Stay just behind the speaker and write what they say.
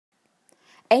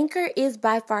Anchor is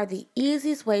by far the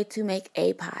easiest way to make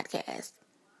a podcast.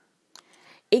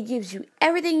 It gives you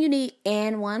everything you need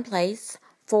in one place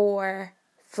for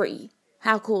free.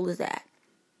 How cool is that?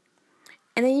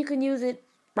 And then you can use it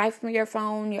right from your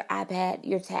phone, your iPad,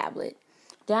 your tablet.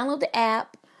 Download the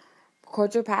app,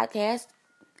 record your podcast,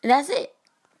 and that's it.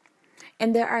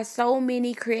 And there are so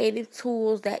many creative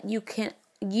tools that you can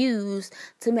use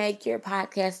to make your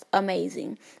podcast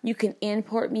amazing. You can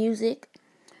import music.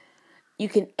 You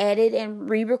can edit and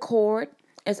re-record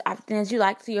as often as you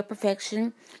like to your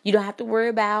perfection. You don't have to worry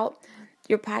about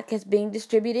your podcast being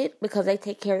distributed because they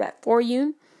take care of that for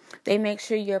you. They make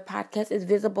sure your podcast is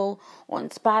visible on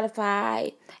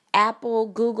Spotify, Apple,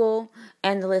 Google,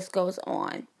 and the list goes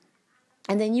on.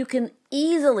 And then you can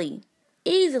easily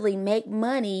make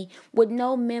money with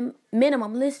no minimum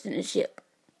listenership.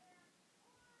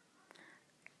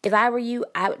 If I were you,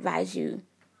 I would advise you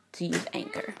to use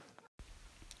Anchor.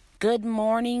 Good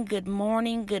morning,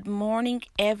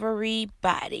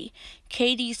 everybody.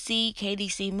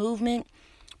 KDC Movement,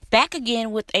 back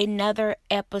again with another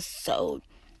episode.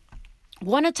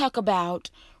 Want to talk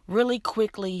about really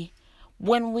quickly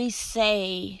when we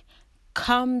say,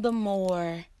 come the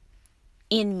more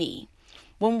in me.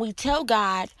 When we tell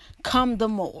God, come the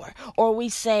more, or we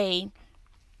say,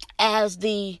 as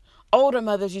the older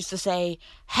mothers used to say,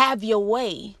 have your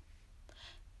way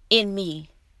in me.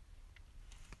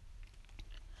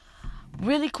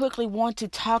 Really quickly want to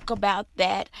talk about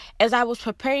that. As I was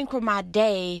preparing for my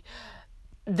day,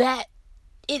 that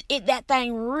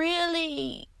thing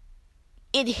really,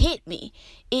 it hit me.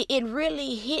 It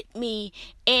really hit me,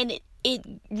 and it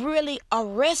really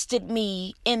arrested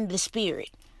me in the spirit.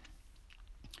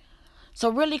 So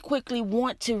really quickly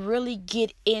want to really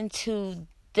get into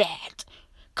that.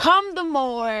 Come the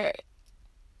more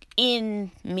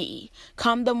in me.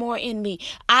 Come the more in me.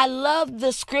 I love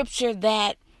the scripture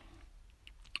that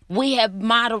we have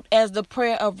modeled as the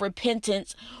prayer of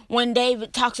repentance when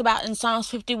David talks about in Psalms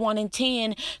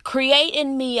 51:10, create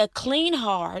in me a clean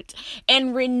heart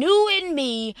and renew in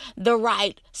me the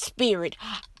right spirit.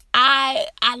 I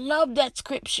love that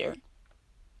scripture.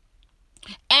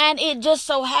 And it just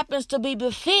so happens to be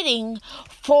befitting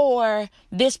for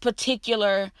this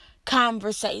particular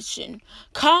conversation.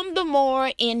 Come the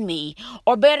more in me,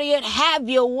 or better yet, have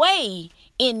your way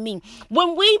in me.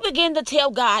 When we begin to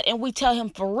tell God and we tell him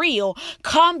for real,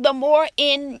 come the more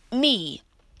in me.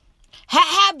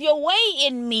 Have your way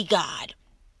in me, God.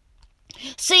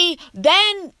 See,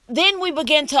 then we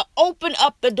begin to open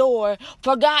up the door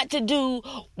for God to do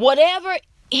whatever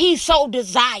he so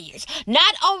desires.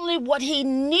 Not only what he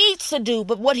needs to do,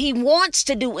 but what he wants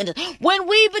to do. When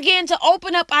we begin to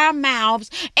open up our mouths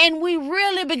and we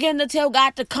really begin to tell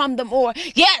God to come the more,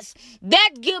 yes,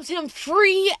 that gives him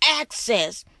free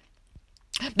access.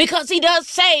 Because he does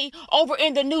say over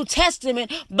in the New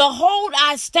Testament, behold,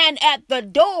 I stand at the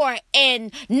door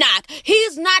and knock.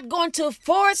 He's not going to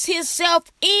force himself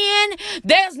in.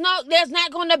 There's not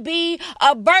going to be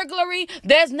a burglary.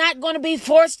 There's not going to be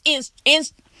forced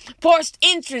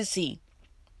entrancy.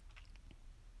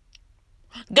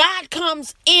 God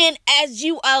comes in as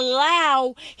you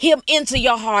allow him into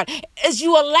your heart, as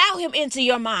you allow him into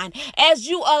your mind, as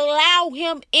you allow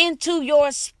him into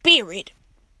your spirit.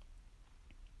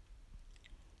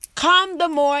 Come the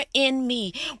more in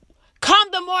me. Come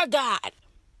the more, God.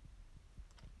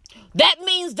 That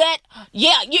means that,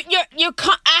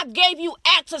 I gave you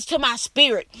access to my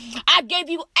spirit. I gave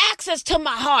you access to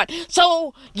my heart.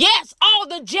 So, yes, all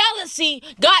the jealousy,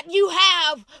 God, you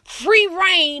have free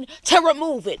reign to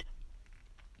remove it.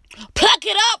 Pluck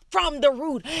it up from the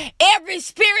root. Every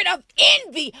spirit of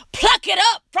envy, pluck it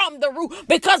up from the root.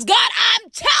 Because, God, I'm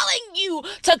telling you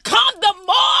to come the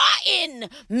more in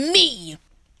me.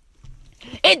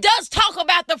 It does talk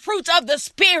about the fruits of the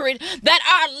spirit that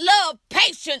are love,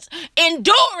 patience,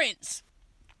 endurance.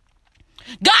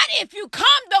 God, if you come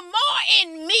the more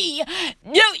in me,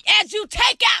 as you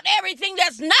take out everything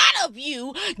that's not of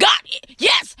you, God,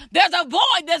 yes, there's a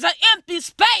void, there's an empty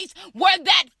space where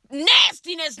that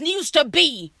nastiness used to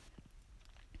be.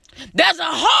 There's a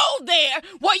hole there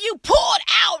where you pulled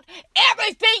out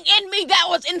everything in me that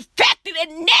was infected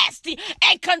and nasty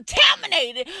and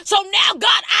contaminated. So now,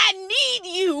 God, I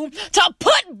need you to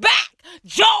put back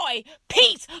joy,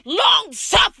 peace, long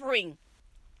suffering.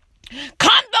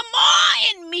 Come the more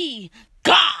in me,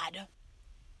 God.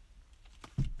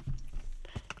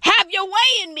 Have your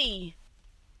way in me.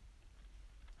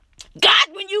 God,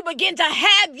 when you begin to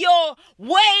have your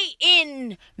way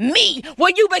in me,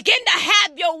 when you begin to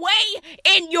have your way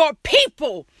in your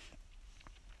people,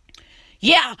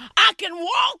 Yeah, I can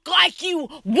walk like you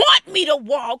want me to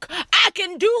walk. I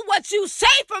can do what you say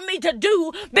for me to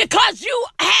do because you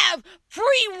have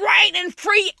free reign and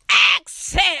free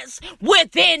access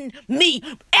within me.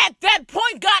 At that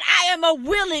point, God, I am a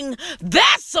willing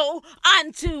vessel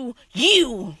unto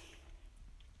you.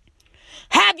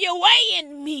 Have your way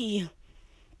in me.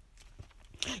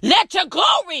 Let your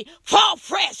glory fall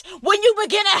fresh. When you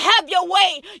begin to have your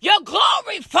way, your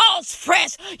glory falls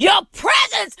fresh. Your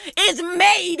presence is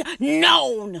made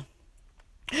known.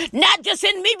 Not just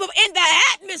in me, but in the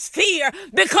atmosphere,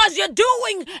 because you're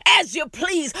doing as you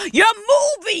please. You're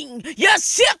moving. You're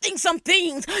shifting some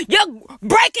things. You're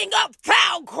breaking up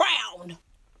foul ground.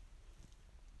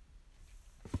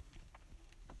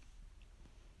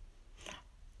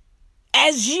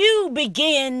 As you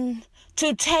begin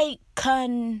to take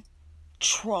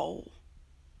control.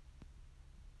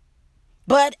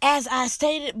 But as I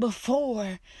stated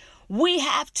before, we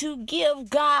have to give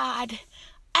God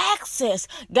access.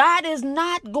 God is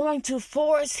not going to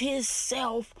force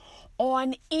himself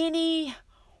on anyone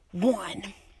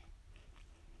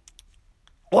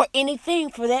or anything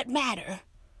for that matter.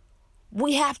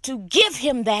 We have to give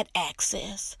him that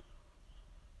access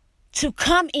to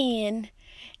come in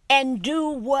and do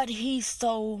what he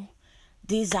so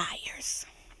desires.